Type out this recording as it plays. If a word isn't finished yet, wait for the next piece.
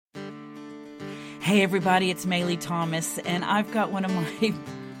Hey everybody, it's Maylee Thomas, and I've got one of my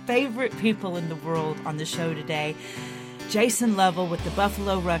favorite people in the world on the show today, Jason Lovell with the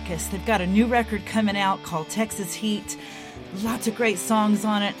Buffalo Ruckus. They've got a new record coming out called Texas Heat. Lots of great songs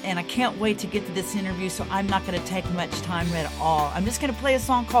on it, and I can't wait to get to this interview, so I'm not going to take much time at all. I'm just going to play a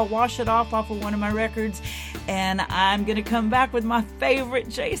song called Wash It Off of one of my records, and I'm going to come back with my favorite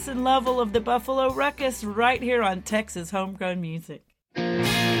Jason Lovell of the Buffalo Ruckus right here on Texas Homegrown Music.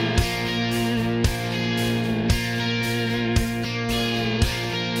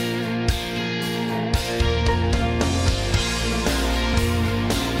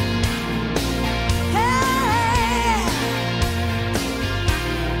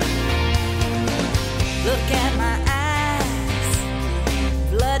 Look at my eyes,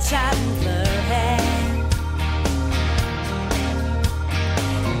 bloodshot and blurry,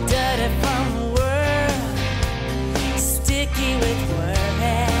 dirty from the world, sticky with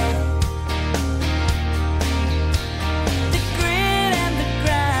worry. The grit and the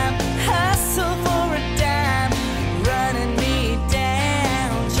grime, hustle for a dime, running me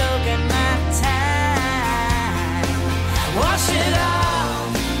down, choking my time. Wash it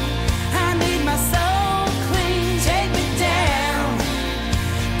off, I need my soul.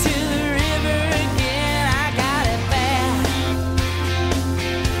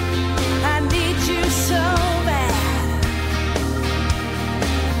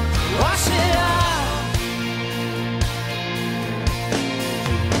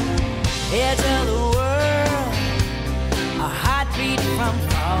 Edge of the world, a heartbeat from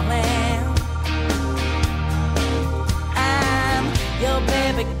falling. I'm your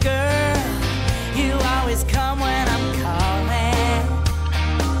baby girl, you always come when I'm calling.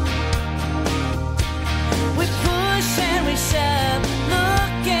 We push and we shove,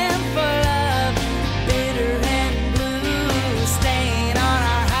 looking for love, bitter and blue, stain on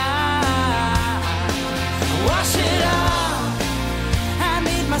our heart. Wash it off, I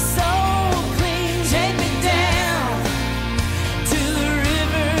need my soul. Take me down to the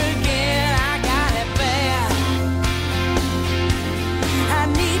river again, I got it bad. I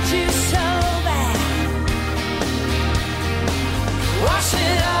need you so bad. Wash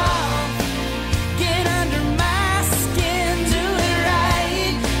it off, get under my skin, do it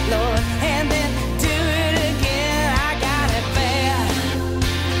right, Lord, and then do it again, I got it bad.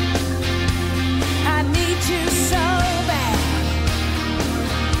 I need you so bad.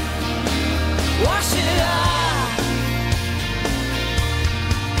 Wash it off.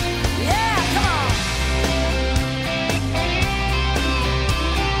 Yeah, come on.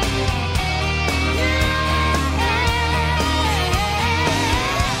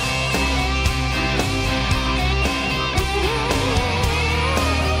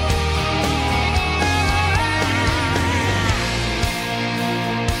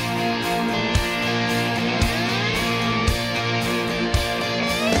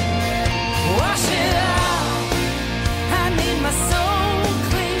 Wash it off, I need my soul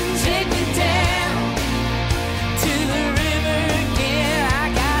clean. Take me down to the river again, I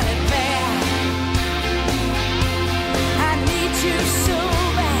got it bad. I need you so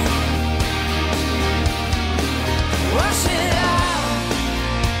bad. Wash it off,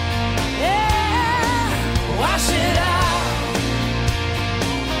 yeah, wash it off.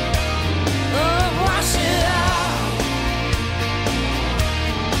 Oh, wash it off.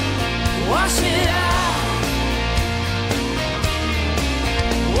 Wash it out.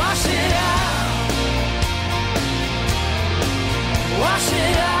 Wash it out. Wash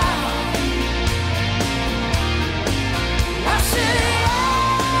it out. Wash it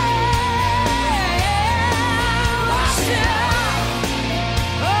out. Wash it out.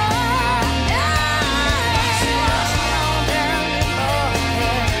 Oh, yeah. Wash it on down, Lord.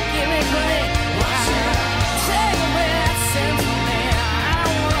 Give me grace. Wash it out. Take away that sin from me. I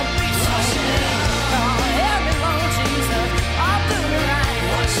don't wanna be so shit. Help me, Lord Jesus. I'll do it right.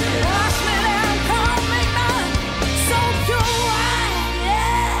 Wash me down, come make mine so pure white,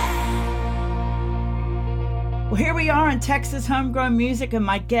 yeah. Well, here we are on Texas Homegrown Music, and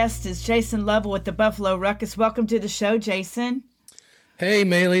my guest is Jason Lovell with the Buffalo Ruckus. Welcome to the show, Jason. Hey,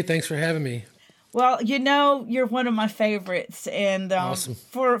 Maylee, thanks for having me. Well, you know, you're one of my favorites, and Awesome.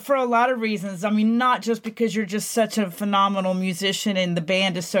 for a lot of reasons. I mean, not just because you're just such a phenomenal musician and the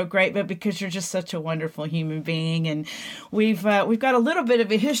band is so great, but because you're just such a wonderful human being. And we've got a little bit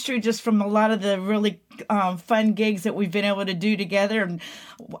of a history just from a lot of the really fun gigs that we've been able to do together. And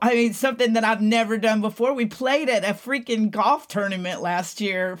I mean, something that I've never done before. We played at a freaking golf tournament last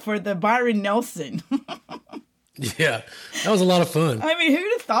year for the Byron Nelson. Yeah, that was a lot of fun. I mean,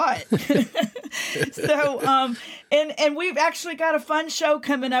 who'd have thought? So, and we've actually got a fun show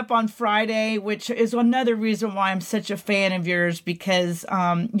coming up on Friday, which is another reason why I'm such a fan of yours, because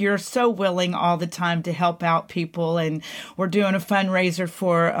you're so willing all the time to help out people, and we're doing a fundraiser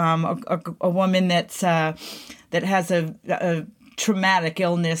for a woman that's that has a traumatic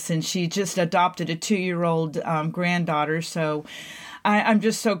illness, and she just adopted a 2-year-old granddaughter. So I'm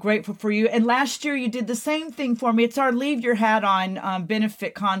just so grateful for you. And last year you did the same thing for me. It's our Leave Your Hat On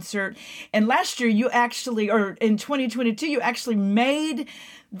benefit concert. And last year you actually, or in 2022, you actually made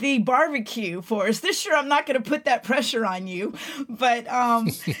the barbecue for us. This year I'm not going to put that pressure on you. But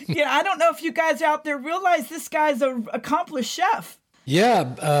yeah, I don't know if you guys out there realize this guy's an accomplished chef.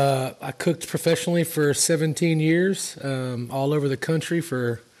 Yeah, I cooked professionally for 17 years, all over the country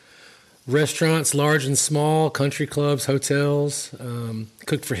for restaurants, large and small, country clubs, hotels.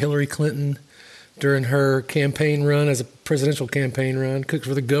 Cooked for Hillary Clinton during her campaign run, as a presidential campaign run. Cooked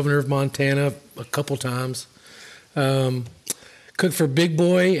for the governor of Montana a couple times. Cooked for Big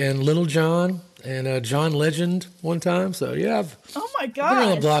Boy and Little John and John Legend one time. So yeah, Oh my I've been on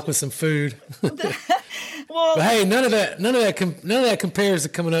the gosh. block with some food. Well, But hey, none of that compares to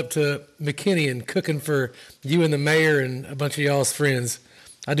coming up to McKinney and cooking for you and the mayor and a bunch of y'all's friends.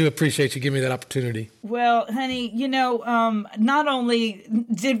 I do appreciate you giving me that opportunity. well, honey, not only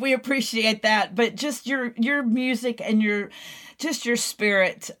did we appreciate that, but just your music and your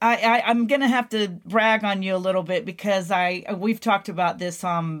spirit. I'm gonna have to brag on you a little bit, because we've talked about this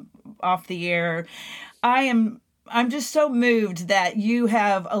off the air. I'm just so moved that you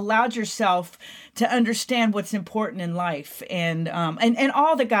have allowed yourself to understand what's important in life, and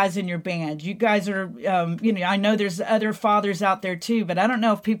all the guys in your band. You guys are, I know there's other fathers out there too, but I don't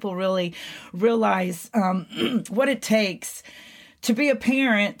know if people really realize what it takes to be a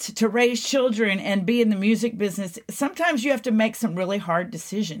parent, to raise children, and be in the music business. Sometimes you have to make some really hard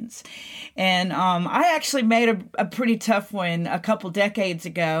decisions. And I actually made a pretty tough one a couple decades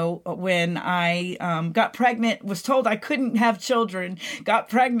ago when I got pregnant, was told I couldn't have children, got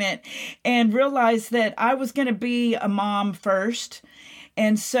pregnant, and realized that I was going to be a mom first.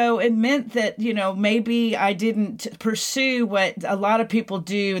 And so it meant that, maybe I didn't pursue what a lot of people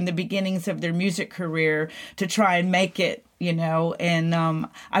do in the beginnings of their music career to try and make it, and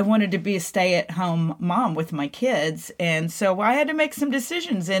I wanted to be a stay-at-home mom with my kids. And so I had to make some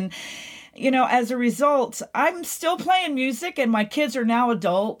decisions. And, as a result, I'm still playing music, and my kids are now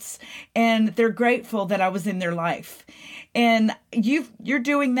adults, and they're grateful that I was in their life. And you're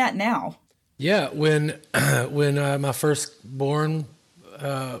doing that now. Yeah, when my firstborn,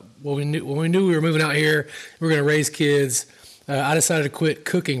 when we knew we were moving out here, we were going to raise kids, I decided to quit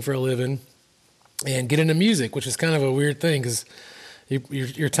cooking for a living and get into music, which is kind of a weird thing because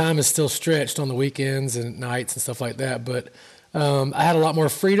your time is still stretched on the weekends and nights and stuff like that. But I had a lot more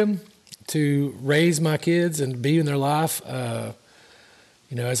freedom to raise my kids and be in their life.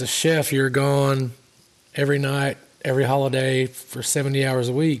 As a chef, you're gone every night, every holiday for 70 hours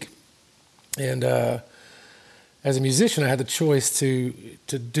a week. And as a musician, I had the choice to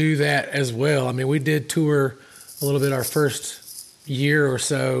do that as well. I mean, we did tour a little bit our first year or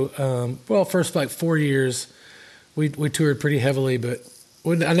so. First like 4 years, we toured pretty heavily, but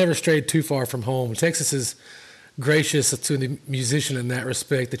I never strayed too far from home. Texas is gracious to the musician in that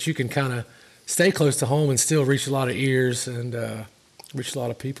respect, that you can kind of stay close to home and still reach a lot of ears and reach a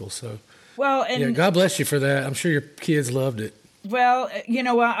lot of people. So, well, and yeah, God bless you for that. I'm sure your kids loved it. Well,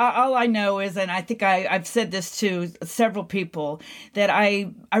 all I know is, and I think I've said this to several people, that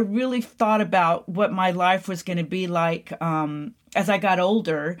I really thought about what my life was going to be like as I got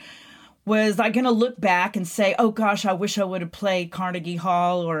older. Was I going to look back and say, oh gosh, I wish I would have played Carnegie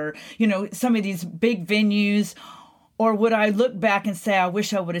Hall or, some of these big venues? Or would I look back and say, I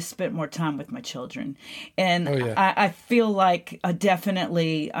wish I would have spent more time with my children? And Oh, yeah. I feel like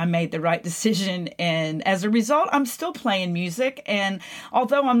definitely I made the right decision. And as a result, I'm still playing music. And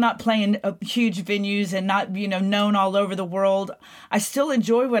although I'm not playing huge venues and not, known all over the world, I still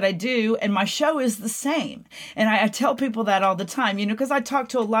enjoy what I do. And my show is the same. And I tell people that all the time, because I talk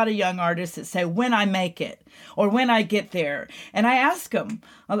to a lot of young artists that say, when I make it, or when I get there. And I ask them,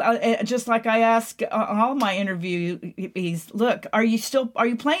 just like I ask all my interviewees, look, are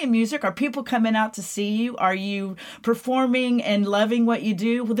you playing music? Are people coming out to see you? Are you performing and loving what you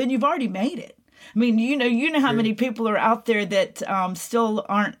do? Well, then you've already made it. I mean, you know how many people are out there that still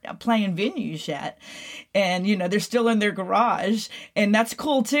aren't playing venues yet, and they're still in their garage, and that's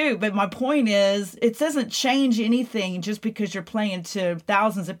cool too. But my point is, it doesn't change anything just because you're playing to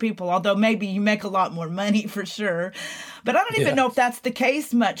thousands of people. Although maybe you make a lot more money for sure, but I don't even know if that's the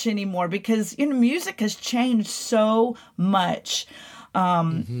case much anymore because music has changed so much.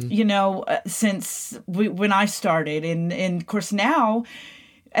 Since when I started, and of course now,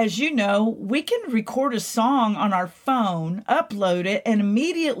 as you know, we can record a song on our phone, upload it, and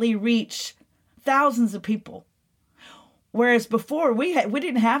immediately reach thousands of people. Whereas before we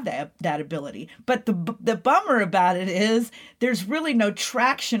didn't have that ability. But the bummer about it is there's really no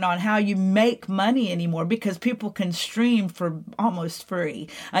traction on how you make money anymore because people can stream for almost free.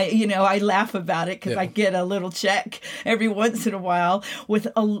 I laugh about it because I get a little check every once in a while with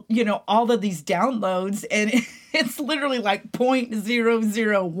all of these downloads, and it's literally like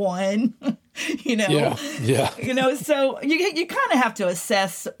 0.001. So you kind of have to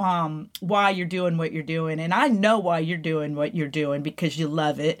assess why you're doing what you're doing. And I know why you're doing what you're doing because you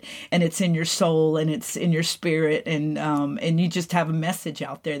love it and it's in your soul and it's in your spirit, and you just have a message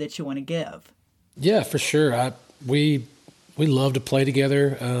out there that you want to give. Yeah, for sure. We love to play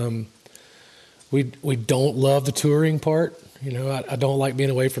together. We don't love the touring part. I don't like being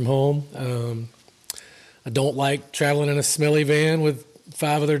away from home. I don't like traveling in a smelly van with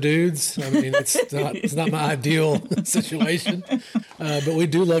 5 other dudes. I mean, it's not my ideal situation, but we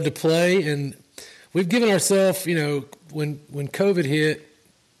do love to play, and we've given ourselves, when COVID hit,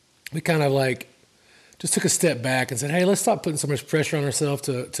 we kind of just took a step back and said, hey, let's stop putting so much pressure on ourselves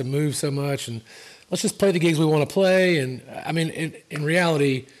to move so much, and let's just play the gigs we want to play. And I mean, in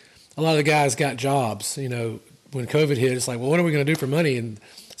reality, a lot of the guys got jobs. When COVID hit, it's like, well, what are we going to do for money? And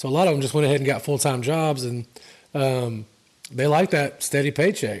so a lot of them just went ahead and got full-time jobs, and they like that steady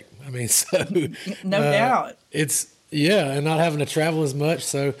paycheck. I mean, so no doubt. And not having to travel as much.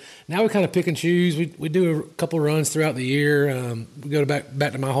 So now we kind of pick and choose. We do a couple runs throughout the year. We go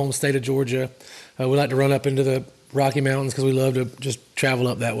back to my home state of Georgia. We like to run up into the Rocky Mountains because we love to just travel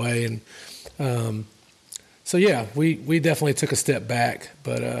up that way. And we definitely took a step back,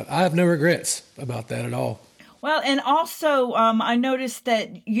 but I have no regrets about that at all. Well, and also I noticed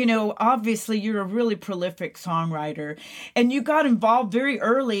that, obviously you're a really prolific songwriter, and you got involved very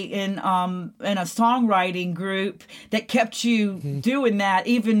early in a songwriting group that kept you doing that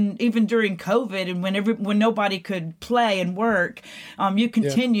even during COVID, and when nobody could play and work, you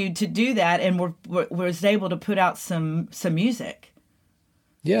continued to do that and was able to put out some music.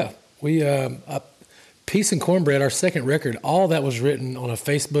 Yeah, we Peace and Cornbread, our second record, all that was written on a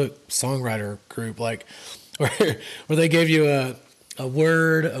Facebook songwriter group, where they gave you a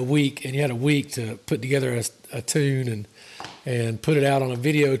word a week, and you had a week to put together a tune and put it out on a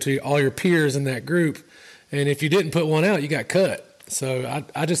video to all your peers in that group. And if you didn't put one out, you got cut. So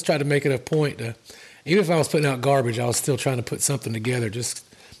I just tried to make it a point to, even if I was putting out garbage, I was still trying to put something together, just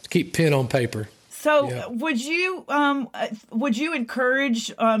to keep pen on paper. So would you encourage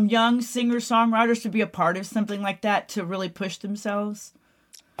young singer-songwriters to be a part of something like that to really push themselves?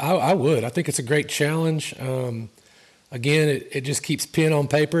 I would. I think it's a great challenge. Again, it just keeps pen on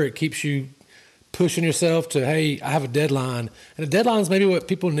paper. It keeps you pushing yourself to, hey, I have a deadline. And a deadline is maybe what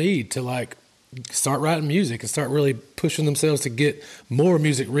people need to start writing music and start really pushing themselves to get more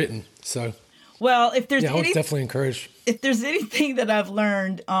music written. So, well, if there's I would definitely encourage. If there's anything that I've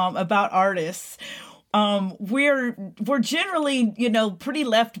learned about artists, we're generally, pretty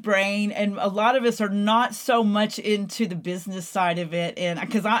left brain, and a lot of us are not so much into the business side of it. And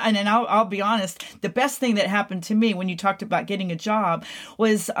because I'll be honest, the best thing that happened to me when you talked about getting a job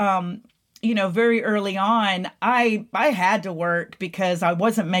was, very early on, I had to work because I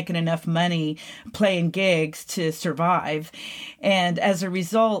wasn't making enough money playing gigs to survive. And as a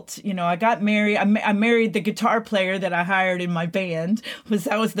result, I got married. I married the guitar player that I hired in my band.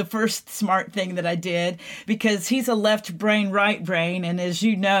 That was the first smart thing that I did, because he's a left brain, right brain. And as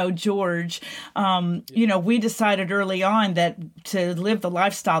you know, George, we decided early on that to live the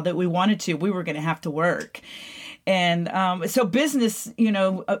lifestyle that we wanted to, we were going to have to work. And so business,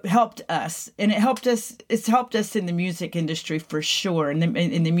 helped us, and it's helped us in the music industry for sure, in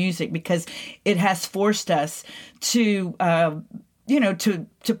the music, because it has forced us to,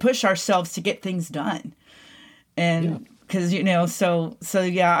 to push ourselves to get things done. And because so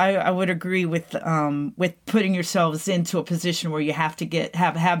yeah, I would agree with putting yourselves into a position where you have to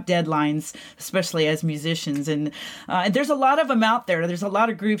have deadlines, especially as musicians, and there's a lot of them out there. There's a lot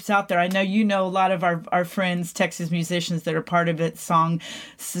of groups out there. I know a lot of our friends, Texas musicians that are part of it, song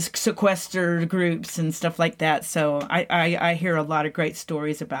sequestered groups and stuff like that. So I hear a lot of great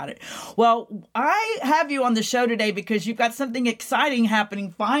stories about it. Well, I have you on the show today because you've got something exciting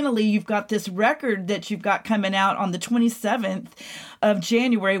happening. Finally, you've got this record that you've got coming out on the 27th of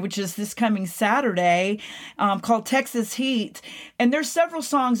January, which is this coming Saturday, called Texas Heat. And there's several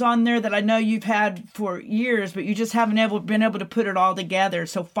songs on there that I know you've had for years, but you just haven't been able to put it all together.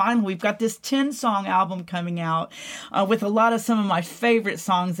 So finally, we've got this 10-song album coming out with some of my favorite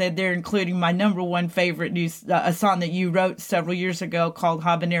songs there, including my number one favorite a song that you wrote several years ago called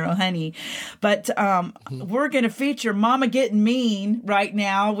Habanero Honey. But we're going to feature Mama Getting Mean right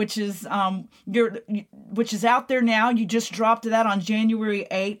now, which is out there now. You just dropped that on January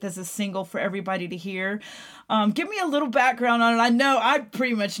 8th as a single for everybody to hear. Give me a little background on it. I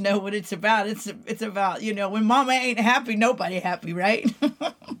pretty much know what it's about. It's about, when mama ain't happy, nobody happy, right?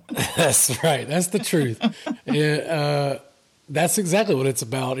 That's right. That's the truth. Yeah, that's exactly what it's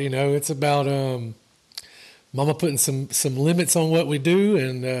about. It's about mama putting some limits on what we do,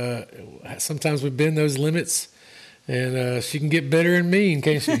 and sometimes we bend those limits. And she can get bitter and mean,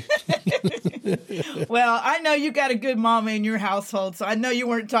 can't she? Well, I know you got a good mama in your household, so I know you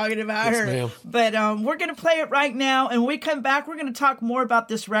weren't talking about her. Ma'am. But we're going to play it right now, and when we come back, we're going to talk more about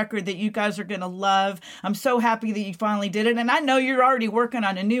this record that you guys are going to love. I'm so happy that you finally did it, and I know you're already working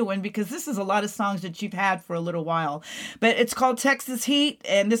on a new one because this is a lot of songs that you've had for a little while. But it's called Texas Heat,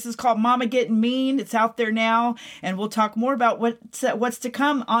 and this is called Mama Getting Mean. It's out there now, and we'll talk more about what's to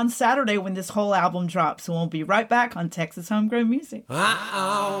come on Saturday when this whole album drops. So we'll be right back on Texas Homegrown Music.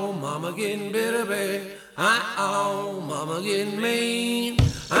 Mama getting bitter, baby. Mama getting mean.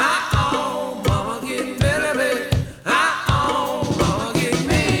 Mama getting bitter, baby. Mama getting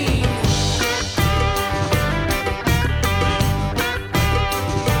mean.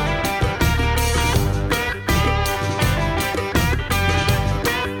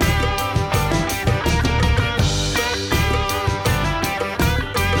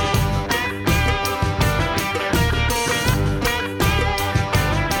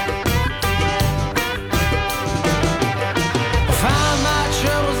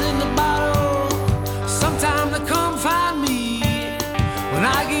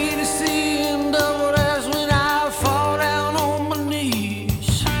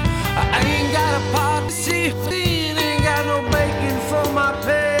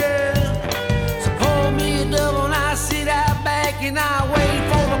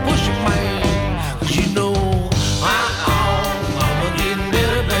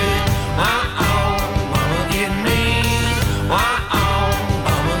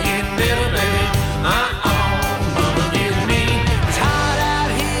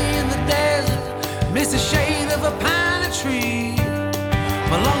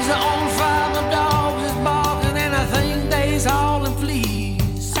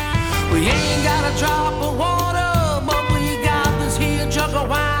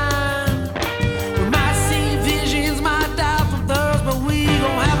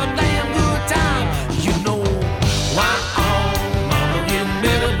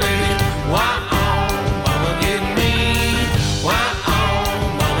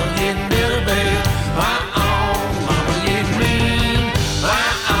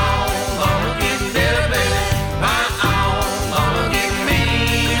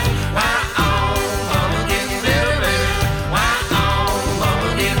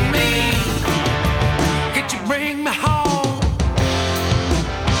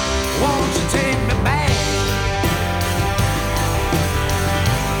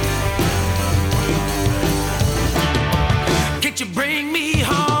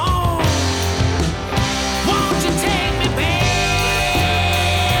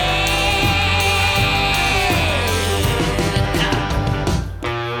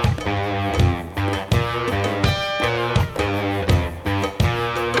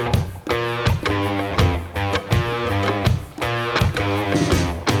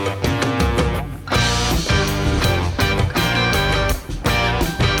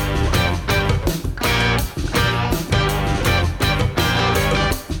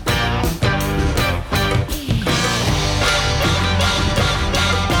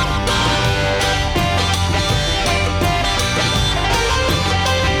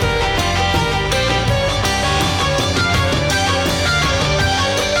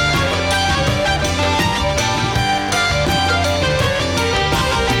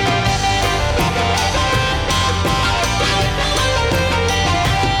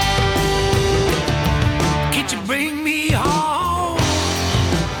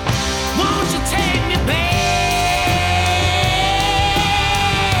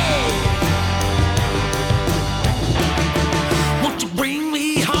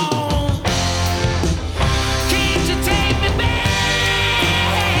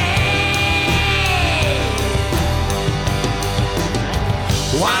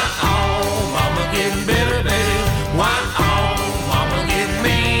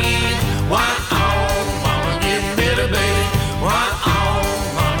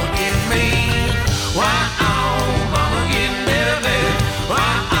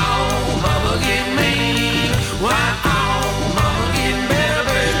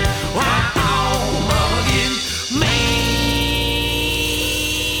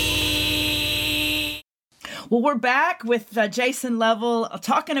 Well, we're back with Jason Lovell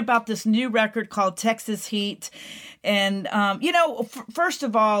talking about this new record called Texas Heat. And, first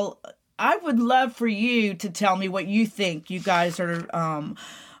of all, I would love for you to tell me what you think you guys are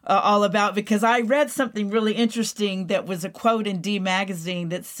all about, because I read something really interesting that was a quote in D Magazine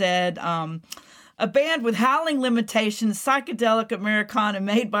that said, a band with howling limitations, psychedelic Americana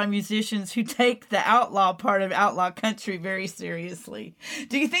made by musicians who take the outlaw part of outlaw country very seriously.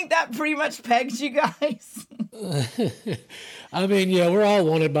 Do you think that pretty much pegs you guys? I mean, yeah, we're all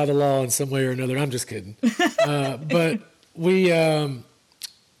wanted by the law in some way or another. I'm just kidding. But we, I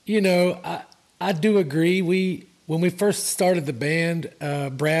do agree. When we first started the band,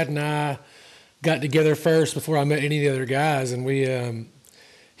 Brad and I got together first before I met any of the other guys, and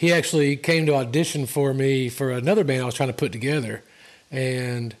he actually came to audition for me for another band I was trying to put together.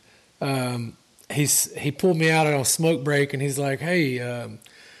 And he pulled me out on a smoke break, and he's like, hey,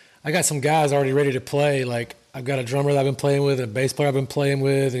 I got some guys already ready to play. Like, I've got a drummer that I've been playing with, a bass player I've been playing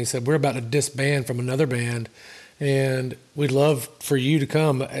with. And he said, we're about to disband from another band, and we'd love for you to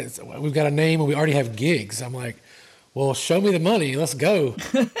come. We've got a name, and we already have gigs. I'm like, well, show me the money. Let's go.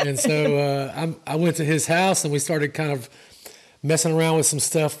 And so I went to his house, and we started kind of messing around with some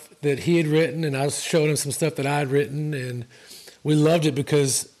stuff that he had written, and I was showing him some stuff that I had written, and we loved it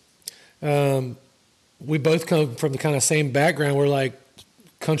because we both come from the kind of same background. We're like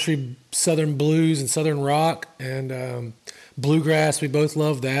country, southern blues and southern rock, and bluegrass. We both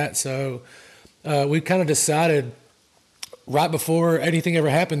love that. So we kind of decided right before anything ever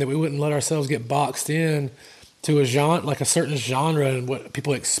happened that we wouldn't let ourselves get boxed in to a genre, like a certain genre and what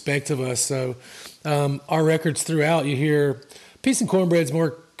people expect of us. So our records throughout, you hear Peace and Cornbread's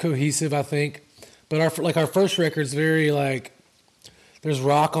more cohesive, I think. But our first record's very like, there's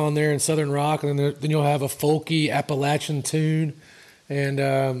rock on there and southern rock, and then you'll have a folky Appalachian tune. And,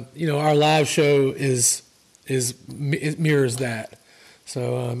 our live show it mirrors that.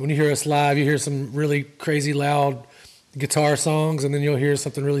 So when you hear us live, you hear some really crazy loud guitar songs, and then you'll hear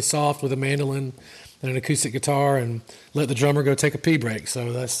something really soft with a mandolin and an acoustic guitar, and let the drummer go take a pee break.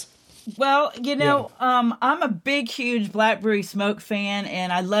 So that's... Well, I'm a big, huge Blackberry Smoke fan,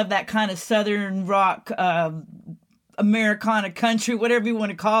 and I love that kind of southern rock, Americana country, whatever you want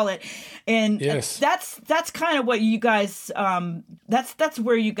to call it. And yes, that's kind of what you guys, that's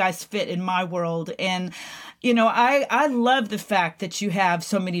where you guys fit in my world. And, I love the fact that you have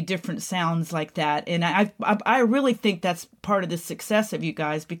so many different sounds like that. And I really think that's part of the success of you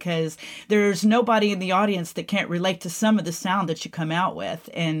guys, because there's nobody in the audience that can't relate to some of the sound that you come out with.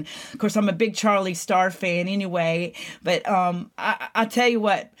 And of course, I'm a big Charlie Starr fan anyway, but I tell you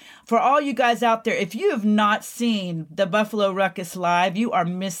what, for all you guys out there, if you have not seen the Buffalo Ruckus live, you are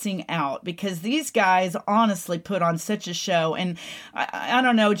missing out, because these guys honestly put on such a show. And I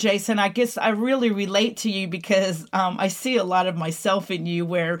don't know, Jason, I guess I really relate to you because I see a lot of myself in you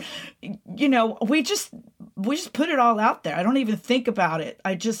where, we just put it all out there. I don't even think about it.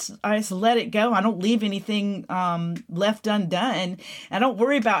 I just let it go. I don't leave anything left undone. I don't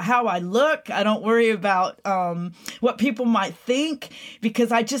worry about how I look. I don't worry about what people might think,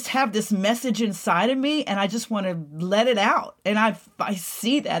 because I just have this message inside of me, and I just want to let it out. And I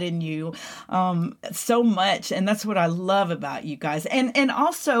see that in you so much, and that's what I love about you guys. And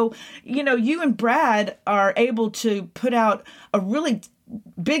also, you and Brad are able to put out a really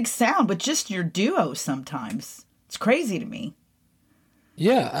big sound with just your duo sometimes. It's crazy to me.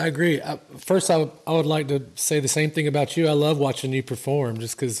 Yeah, I agree. First, I would like to say the same thing about you. I love watching you perform,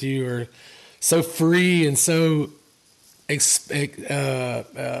 just because you are so free and so not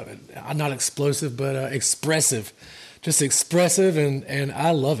explosive, but expressive. Just expressive, and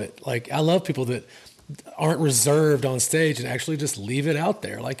I love it. Like, I love people that aren't reserved on stage and actually just leave it out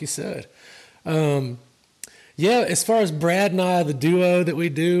there, like you said. Yeah, as far as Brad and I, the duo that we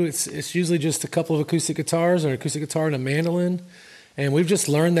do, it's usually just a couple of acoustic guitars, or an acoustic guitar and a mandolin. And we've just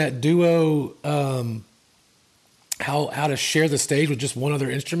learned that duo, how to share the stage with just one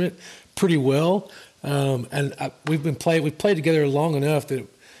other instrument pretty well. We've played together long enough that,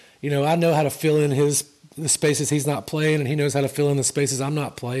 I know how to fill in the spaces he's not playing, and he knows how to fill in the spaces I'm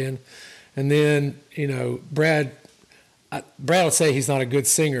not playing. And then, Brad would say he's not a good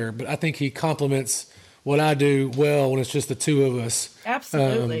singer, but I think he complements what I do well when it's just the two of us.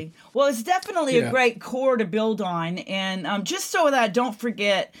 Absolutely. Well, it's definitely a great core to build on. And just so that I don't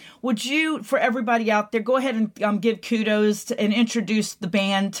forget, would you, for everybody out there, go ahead and give kudos and introduce the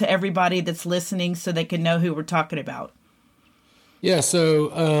band to everybody that's listening so they can know who we're talking about? Yeah, so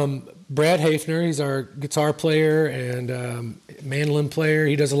Brad Hafner, he's our guitar player and mandolin player.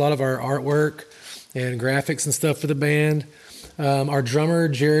 He does a lot of our artwork and graphics and stuff for the band. Our drummer,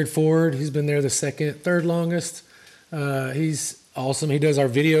 Jared Ford, he's been there the third longest. He's awesome. He does our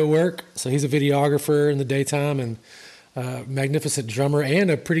video work. So he's a videographer in the daytime and magnificent drummer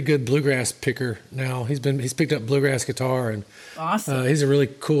and a pretty good bluegrass picker now. He's picked up bluegrass guitar and Awesome. he's a really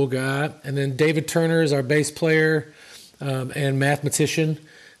cool guy. And then David Turner is our bass player and mathematician.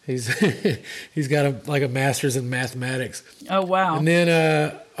 He's he's got a master's in mathematics. Oh, wow. And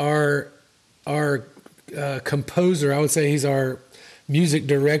then our composer, I would say he's our music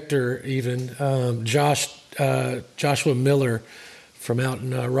director even, Joshua Miller from out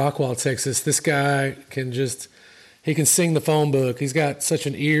in Rockwall, Texas. This guy he can sing the phone book. He's got such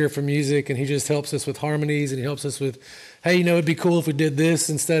an ear for music, and he just helps us with harmonies, and he helps us with, hey, it'd be cool if we did this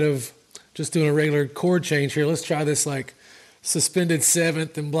instead of just doing a regular chord change here. Let's try this like suspended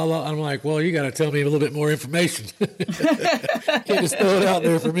seventh and blah, blah. I'm like, well, you got to tell me a little bit more information. Can't just throw it out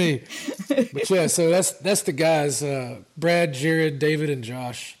there for me. But yeah, so that's the guys, Brad, Jared, David, and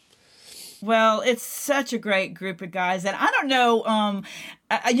Josh. Well, it's such a great group of guys. And I don't know,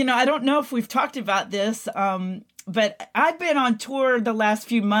 I don't know if we've talked about this, but I've been on tour the last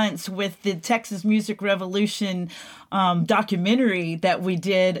few months with the Texas Music Revolution documentary that we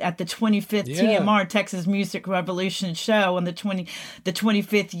did at the 25th TMR Texas Music Revolution show on the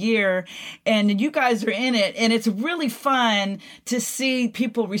 25th year, and you guys are in it, and it's really fun to see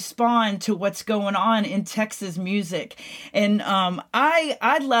people respond to what's going on in Texas music, and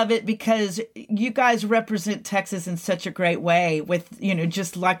I love it because you guys represent Texas in such a great way with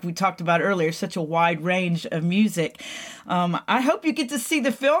just like we talked about earlier, such a wide range of music. I hope you get to see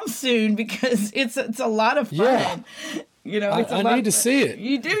the film soon because it's a lot of fun. Yeah. I need to see it.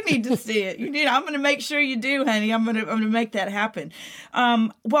 You do need to see it. You need. I'm going to make sure you do, honey. I'm going to make that happen.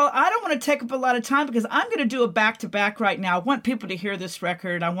 Well, I don't want to take up a lot of time because I'm going to do a back-to-back right now. I want people to hear this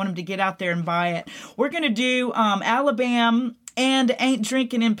record. I want them to get out there and buy it. We're going to do Alabama and Ain't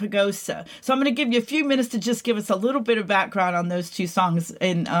Drinking in Pagosa. So I'm going to give you a few minutes to just give us a little bit of background on those two songs,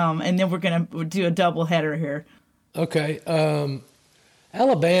 and then we're going to do a double header here. Okay.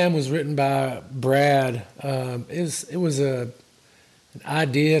 Alabama was written by Brad. It was an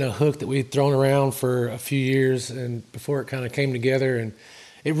idea and a hook that we'd thrown around for a few years, and before it kind of came together, and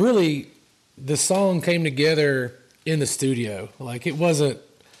the song came together in the studio. Like it was a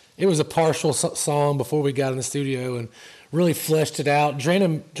partial song before we got in the studio and really fleshed it out.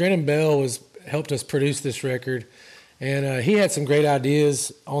 Dranham Bell helped us produce this record, and he had some great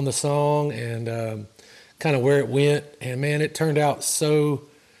ideas on the song and kind of where it went, and man, it turned out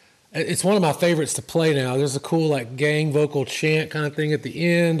it's one of my favorites to play now. There's a cool like gang vocal chant kind of thing at the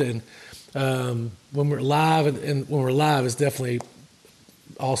end, and when we're live, it's definitely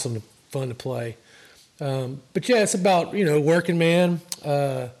awesome, fun to play. But yeah, it's about working man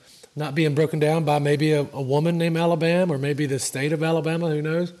not being broken down by maybe a woman named Alabama or maybe the state of Alabama, who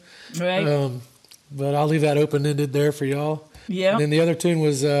knows? Right. But I'll leave that open-ended there for y'all. Yeah. And then the other tune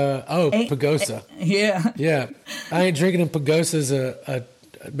was Pagosa. Yeah. Yeah. I Ain't Drinking in Pagosa is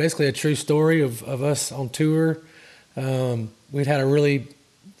basically a true story of us on tour. We'd had a really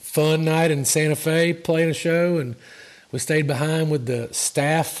fun night in Santa Fe playing a show, and we stayed behind with the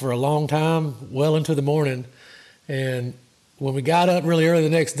staff for a long time, well into the morning. And when we got up really early the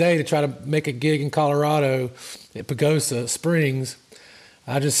next day to try to make a gig in Colorado at Pagosa Springs,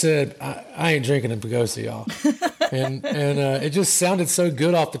 I just said, I ain't drinking in Pagosa, y'all. and it just sounded so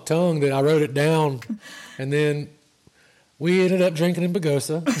good off the tongue that I wrote it down. And then we ended up drinking in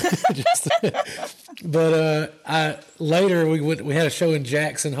Pagosa. But later we had a show in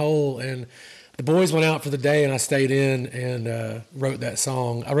Jackson Hole, and the boys went out for the day, and I stayed in and wrote that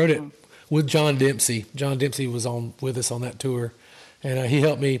song. I wrote it with John Dempsey. John Dempsey was with us on that tour, and he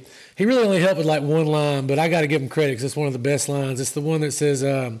helped me. He really only helped with like one line, but I got to give him credit because it's one of the best lines. It's the one that says,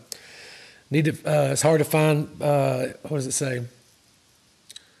 it's hard to find, what does it say?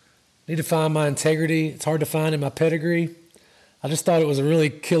 Need to find my integrity. It's hard to find in my pedigree. I just thought it was a really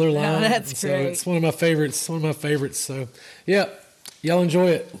killer line. Oh, that's great. It's one of my favorites. So, yeah, y'all enjoy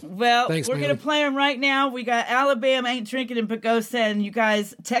it. Well, Thanks, we're going to play them right now. We got Alabama Ain't Drinking in Pagosa, and you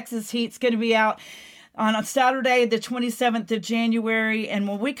guys, Texas Heat's going to be out on Saturday, the 27th of January. And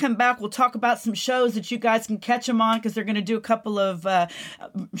when we come back, we'll talk about some shows that you guys can catch them on, because they're going to do a couple of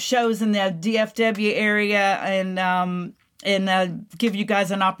shows in the DFW area, and give you guys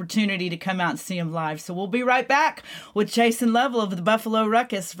an opportunity to come out and see them live. So we'll be right back with Jason Lovell of the Buffalo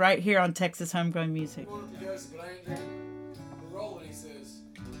Ruckus right here on Texas Homegrown Music.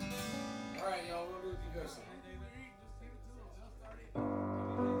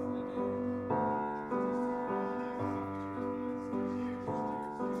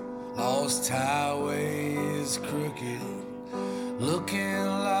 Lost highway is crooked, looking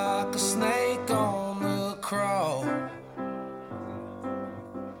like a snake on the crawl.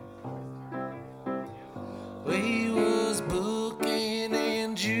 We was booking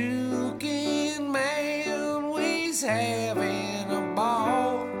and juking, man, we's having a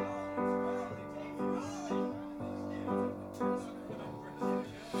ball.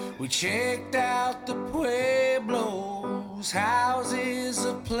 We checked out the Pueblos, houses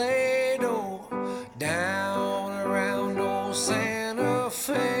of Play-Doh, down around old Santa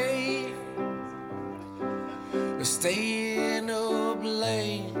Fe. We're staying up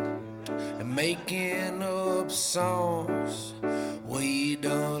late and making up songs we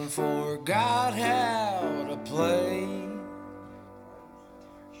done forgot how to play.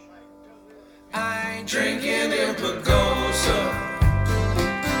 I ain't drinking in Pagosa,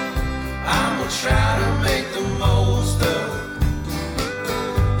 I'ma try to make the most of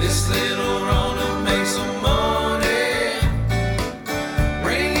this little run to make some money.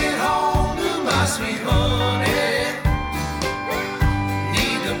 Bring it home to my sweet honey.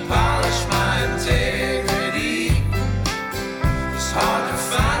 Need to polish my integrity. It's hard to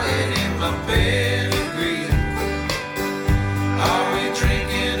find it in my pedigree. Are we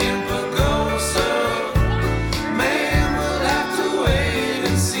drinking in Pagosa? Man, we'll have to wait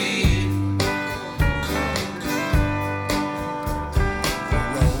and see.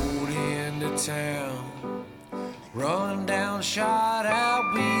 Town, run down, shot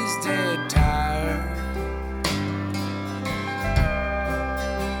out, we's dead tired.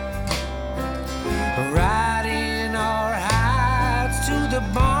 Riding our hides to the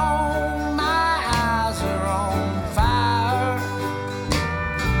bone, my eyes are on fire.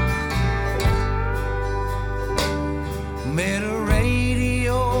 Met a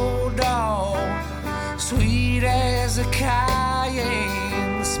radio dog, sweet as a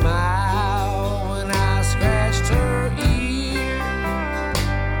cayenne smile.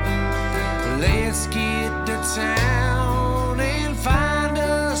 Let's get to town and find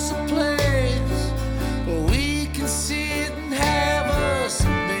us a place where we can sit and have us a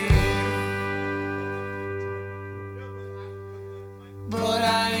beer. But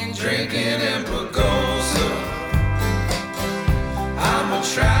I ain't drinking in Pagosa. I'ma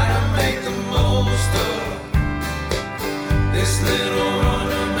try to make the most of this little run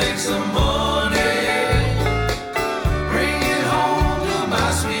to make some money. Bring it home to my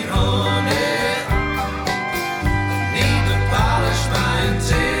sweet honey.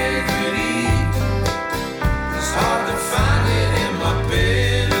 Integrity, it's hard to find it in my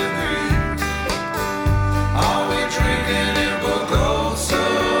pedigree. Are we drinking in Pagosa?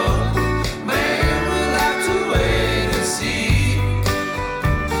 Man, we'll have to wait and see.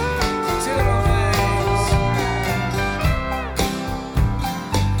 Till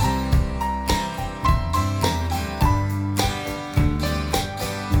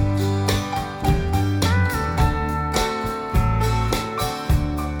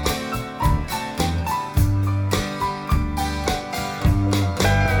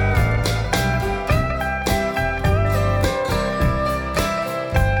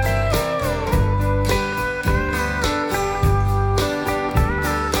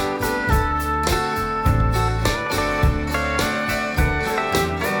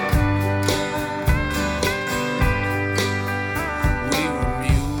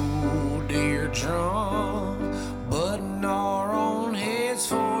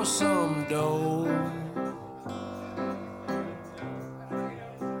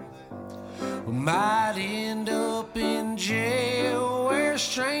might end up in jail where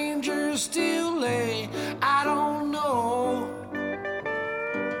strangers still lay. I don't know.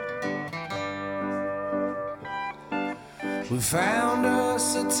 We found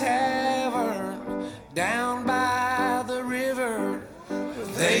us a tavern down by the river.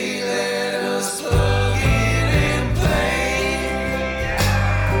 They let us plug in and play.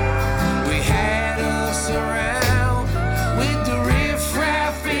 We had us around with the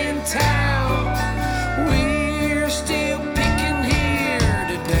riffraff in town. We're still picking here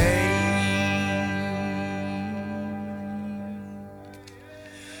today.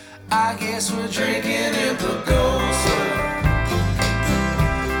 I guess we're drinking in Pagosa.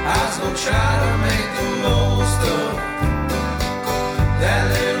 I was gonna try to make the most of that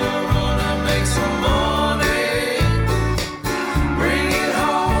little run to make some money. Bring it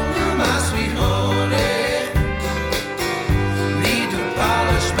home to my sweet honey. Need to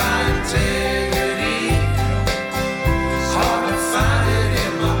polish my integrity. It's hard to find it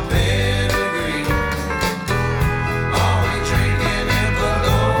in my pedigree. Are we drinking in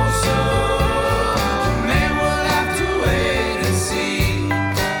Pagosa? Man, we'll have to wait and see.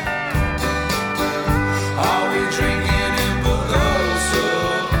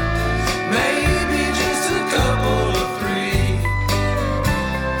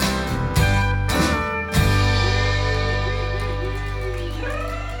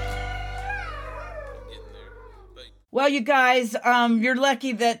 you guys, you're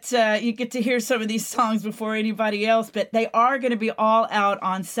lucky that you get to hear some of these songs before anybody else, but they are going to be all out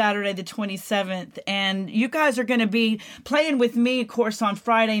on Saturday the 27th, and you guys are going to be playing with me, of course, on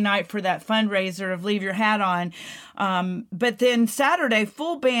Friday night for that fundraiser of Leave Your Hat On. But then Saturday,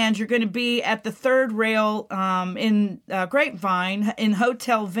 full band, you're going to be at the Third Rail in Grapevine in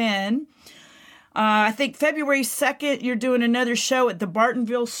Hotel Vin. I think February 2nd, you're doing another show at the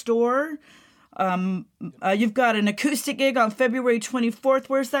Bartonville store. You've got an acoustic gig on February 24th.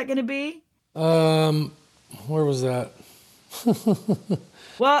 Where's that going to be? Where was that?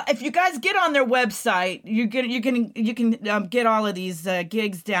 Well, if you guys get on their website, you can get all of these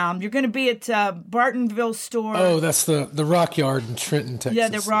gigs down. You're going to be at Bartonville store. Oh, that's the Rock Yard in Trenton, Texas. Yeah,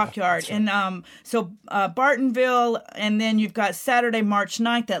 the Rock Yard. Right. And so Bartonville, and then you've got Saturday, March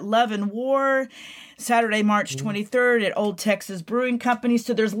 9th at Love and War, Saturday, March 23rd at Old Texas Brewing Company.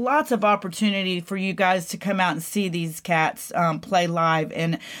 So there's lots of opportunity for you guys to come out and see these cats play live.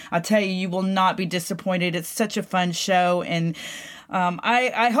 And I'll tell you, you will not be disappointed. It's such a fun show. And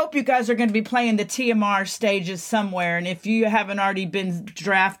I hope you guys are going to be playing the TMR stages somewhere. And if you haven't already been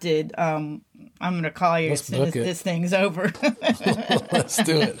drafted, I'm going to call you as soon as this thing's over. Let's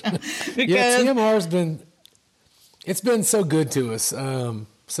do it. Because TMR's it's been so good to us.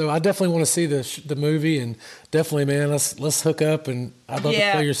 So I definitely want to see the movie, and definitely, man, let's hook up, and I'd love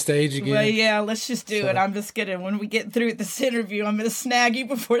to play your stage again. Well, yeah, let's just do it. I'm just kidding. When we get through this interview, I'm going to snag you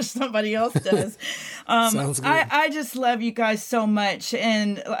before somebody else does. Sounds good. I just love you guys so much,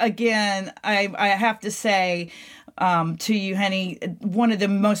 and again, I have to say to you, honey, one of the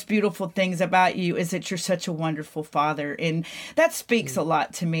most beautiful things about you is that you're such a wonderful father. And that speaks a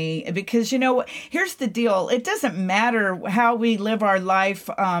lot to me, because, here's the deal. It doesn't matter how we live our life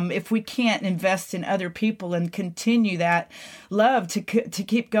if we can't invest in other people and continue that love to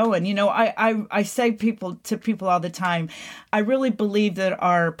keep going. I say to people all the time, I really believe that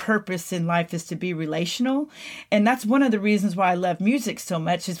our purpose in life is to be relational. And that's one of the reasons why I love music so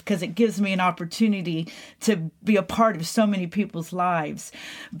much, is because it gives me an opportunity to be a part of so many people's lives.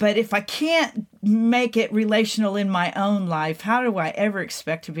 But if I can't make it relational in my own life, how do I ever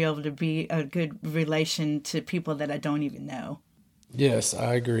expect to be able to be a good relation to people that I don't even know? Yes,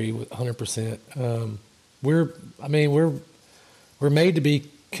 I agree with 100%. We're made to be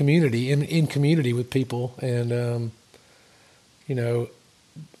community, in community with people, and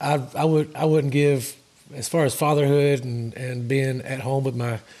I wouldn't give, as far as fatherhood and being at home with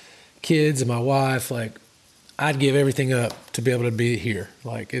my kids and my wife, like, I'd give everything up to be able to be here.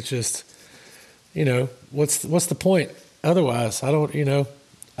 Like, it's just, what's the point otherwise? I don't,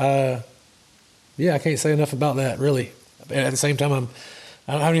 I can't say enough about that, really. At the same time,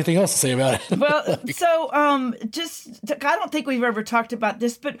 I don't have anything else to say about it. Well, so I don't think we've ever talked about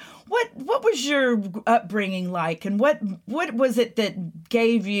this, but what was your upbringing like, and what was it that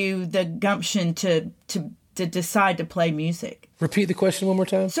gave you the gumption to decide to play music? Repeat the question one more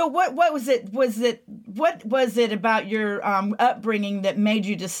time. So what was it? What was it about your upbringing that made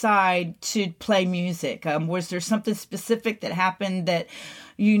you decide to play music? Was there something specific that happened that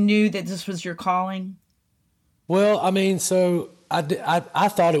you knew that this was your calling? Well, so I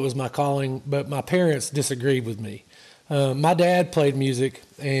thought it was my calling, but my parents disagreed with me. My dad played music,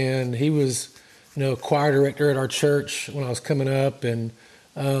 and he was, choir director at our church when I was coming up, and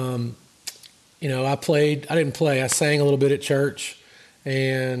I sang a little bit at church,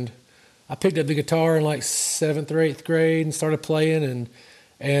 and I picked up the guitar in like 7th or 8th grade and started playing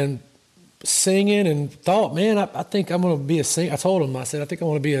and singing, and thought, man, I think I'm going to be a singer. I told them, I said, I think I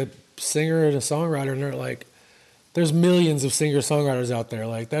want to be a singer and a songwriter, and they're like, there's millions of singer-songwriters out there.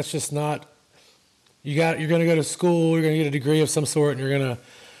 Like, that's just not, you're going to go to school, you're going to get a degree of some sort, and you're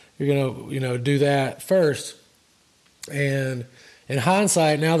going to do that first. And in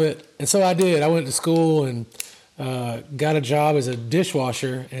hindsight, so I did. I went to school and got a job as a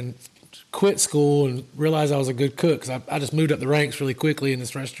dishwasher, and quit school and realized I was a good cook, because I just moved up the ranks really quickly in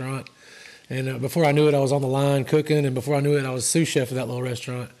this restaurant. And before I knew it, I was on the line cooking, and before I knew it, I was sous chef of that little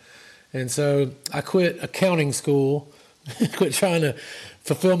restaurant. And so I quit accounting school, quit trying to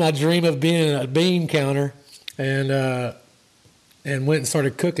fulfill my dream of being a bean counter, and went and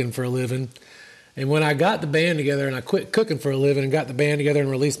started cooking for a living. And when I got the band together, and I quit cooking for a living and got the band together and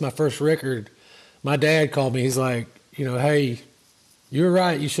released my first record, my dad called me. He's like, hey, you're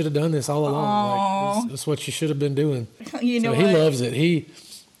right. You should have done this all along. Like, that's what you should have been doing. He loves it.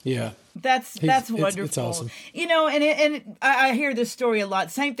 That's wonderful. It's awesome. You know, and I hear this story a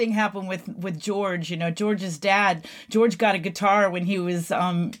lot. Same thing happened with George. You know, George's dad. George got a guitar when he was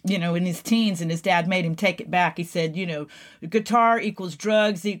in his teens, and his dad made him take it back. He said, guitar equals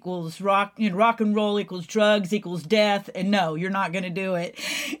drugs equals rock. Rock and roll equals drugs equals death. And no, you're not going to do it.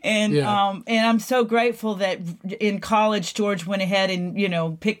 And and I'm so grateful that in college George went ahead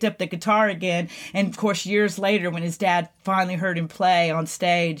and picked up the guitar again. And of course, years later, when his dad finally heard him play on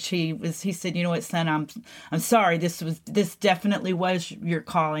stage, he said, "You know what, son, I'm sorry. This definitely was your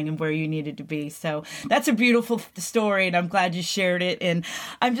calling and where you needed to be." So that's a beautiful story, and I'm glad you shared it. And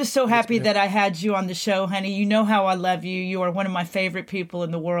I'm just so happy that I had you on the show, honey. You know how I love you. You are one of my favorite people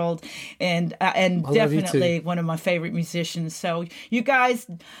in the world, and definitely one of my favorite musicians. So you guys,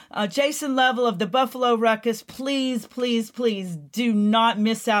 Jason Level of the Buffalo Ruckus, please, please, please do not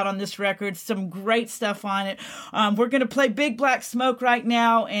miss out on this record. Some great stuff on it. We're going to play Big Black Smoke right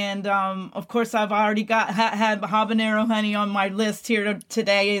now, and of course I've already had Habanero Honey on my list here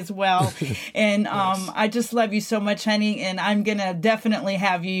today as well. And I just love you so much, honey, and I'm going to definitely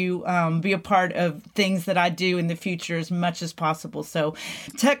have you be a part of things that I do in the future as much as possible. So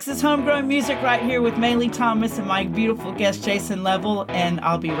Texas homegrown music right here with Maylee Thomas and my beautiful guest Jason Level, and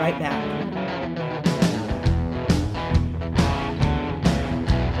I'll be right back.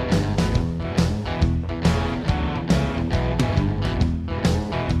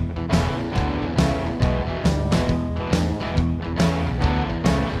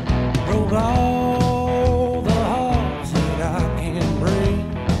 All the hearts that I can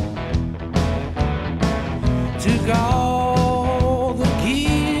bring, took all the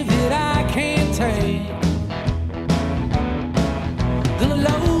give that I can't take, gonna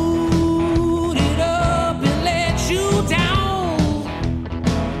load it up and let you down,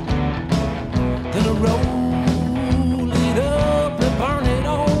 gonna roll it up and burn it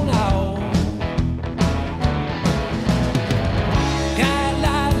on out. Got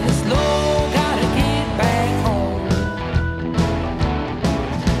life is low, gotta get back home.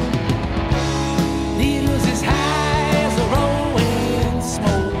 Needles as high as a rolling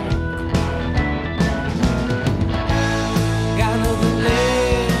smoke. Got nothing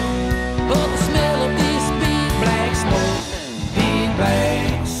left but the smell of this big black smoke. Big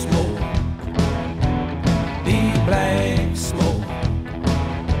black smoke. Big black smoke.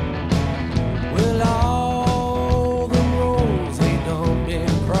 Well, all the roads they done been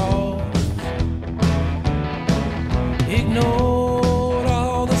crossed, ignored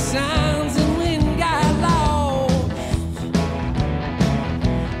all the signs and when got lost,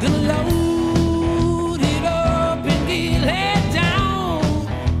 gonna load it up and get let down,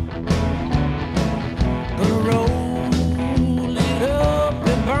 gonna roll it up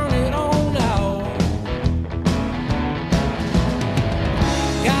and burn it on out.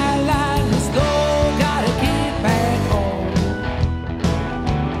 Got life is low, gotta get back home.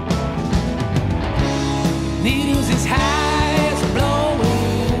 Needles as high as a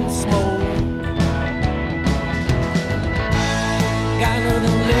blowing smoke. Got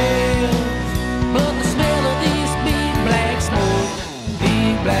nothing left but the smell of this big black smoke.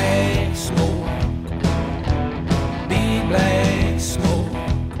 Big black smoke. Big black smoke.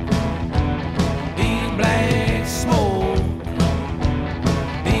 Big black smoke.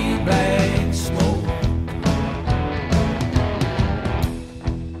 Big black smoke.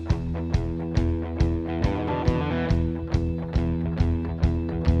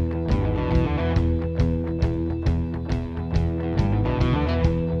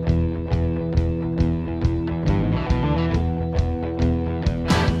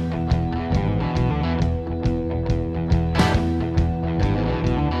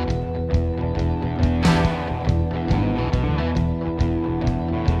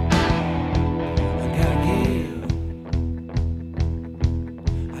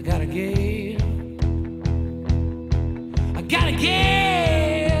 I gotta give. I gotta give.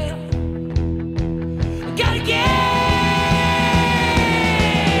 I gotta give.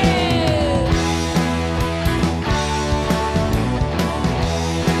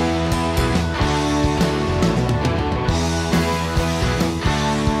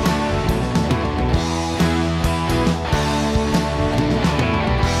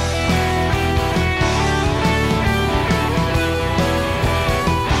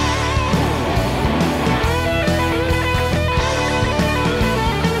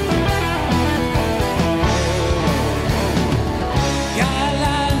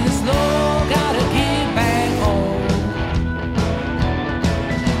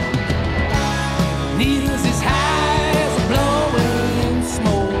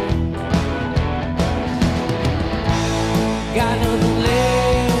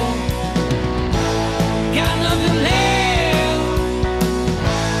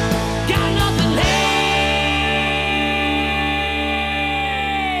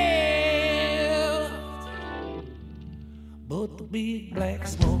 big black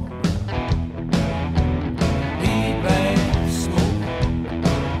smoke. Big black smoke.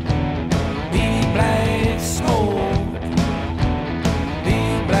 Big black smoke.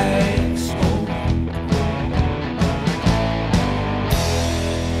 Big black smoke.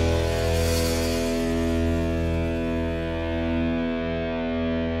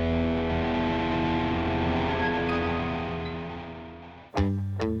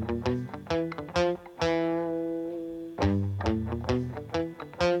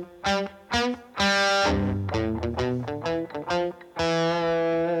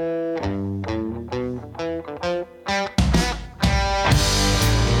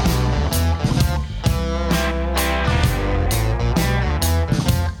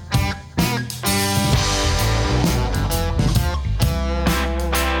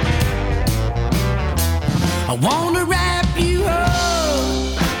 I wanna wrap you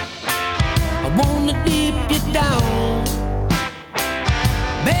up, I wanna dip you down.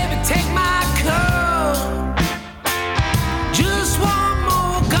 Baby, take my cup, just one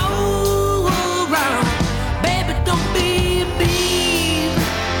more go around. Baby, don't be mean,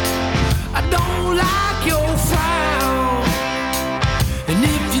 I don't like your frown. And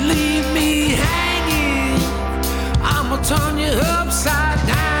if you leave me hanging, I'ma turn you upside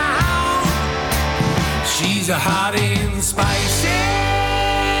down. She's a hot and spicy,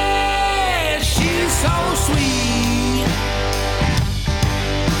 she's so sweet.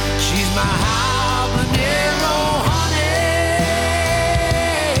 She's my habanero honey.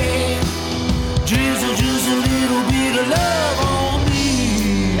 Drizzle just a little bit of love on me.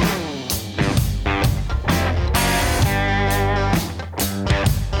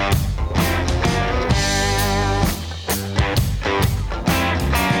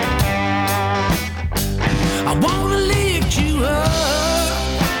 I wanna lift you up,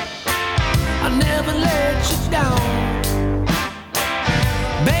 I never let you down.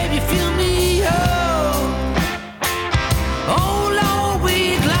 Baby, fill me up, oh Lord, we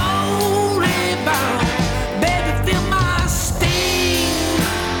glory bound. Baby, feel my sting,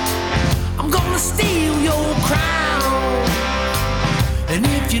 I'm gonna steal your crown. And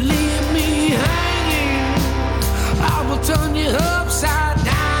if you leave me hanging, I will turn you upside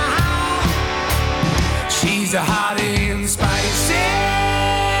down. She's a hot and spicy,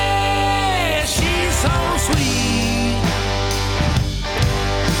 she's so sweet.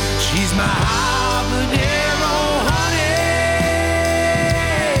 She's my habanero honey.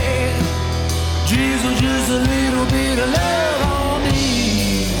 Drizzle just a little bit of love on me.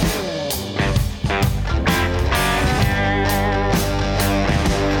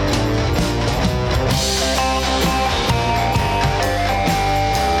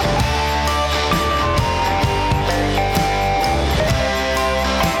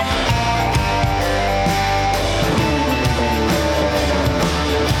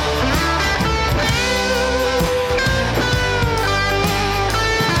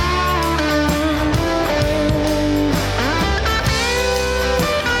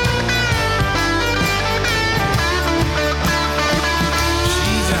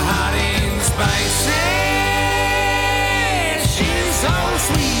 She's a hot and spicy, she's so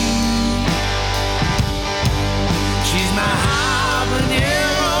sweet. She's my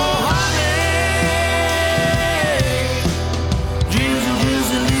habanero honey. Drizzle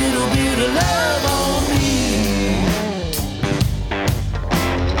just a little bit of love on me.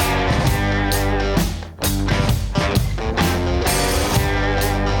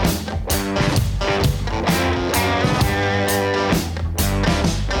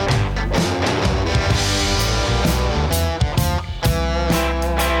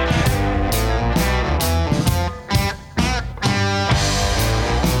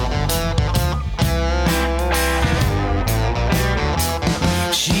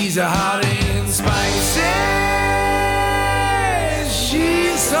 She's a hot and spicy,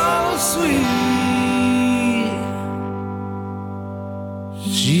 she's so sweet.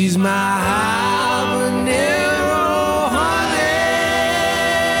 She's my habanero honey.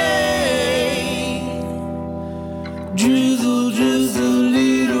 Drizzle just a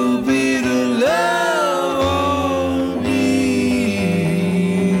little bit of love on me.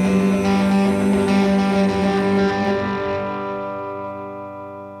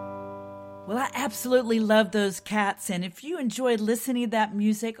 Well, I absolutely love those Cats, and if you enjoyed listening to that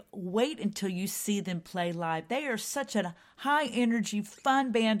music, wait until you see them play live. They are such a high energy,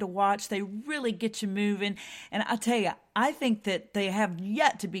 fun band to watch. They really get you moving, and I tell you, I think that they have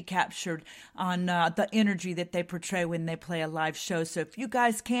yet to be captured on the energy that they portray when they play a live show. So if you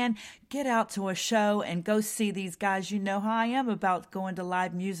guys can, get out to a show and go see these guys. You know how I am about going to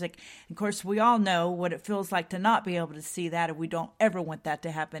live music. Of course, we all know what it feels like to not be able to see that, and we don't ever want that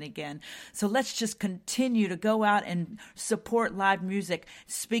to happen again. So let's just continue to go out and support live music.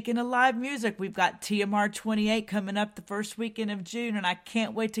 Speaking of live music, we've got TMR 28 coming up the first weekend of June, and I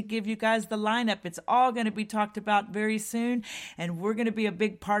can't wait to give you guys the lineup. It's all going to be talked about very soon, and we're going to be a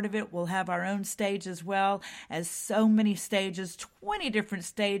big part of it. We'll have our own stage as well as so many stages, 20 different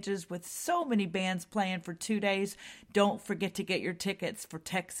stages with so many bands playing for 2 days. Don't forget to get your tickets for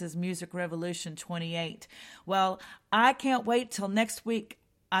Texas Music Revolution 28. Well, I can't wait till next week.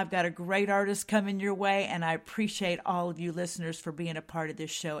 I've got a great artist coming your way, and I appreciate all of you listeners for being a part of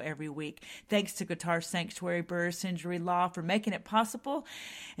this show every week. Thanks to Guitar Sanctuary Burris Injury Law for making it possible.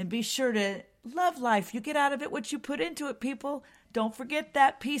 And be sure to love life. You get out of it what you put into it, people. Don't forget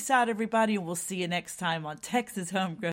that. Peace out, everybody, and we'll see you next time on Texas Homegrown.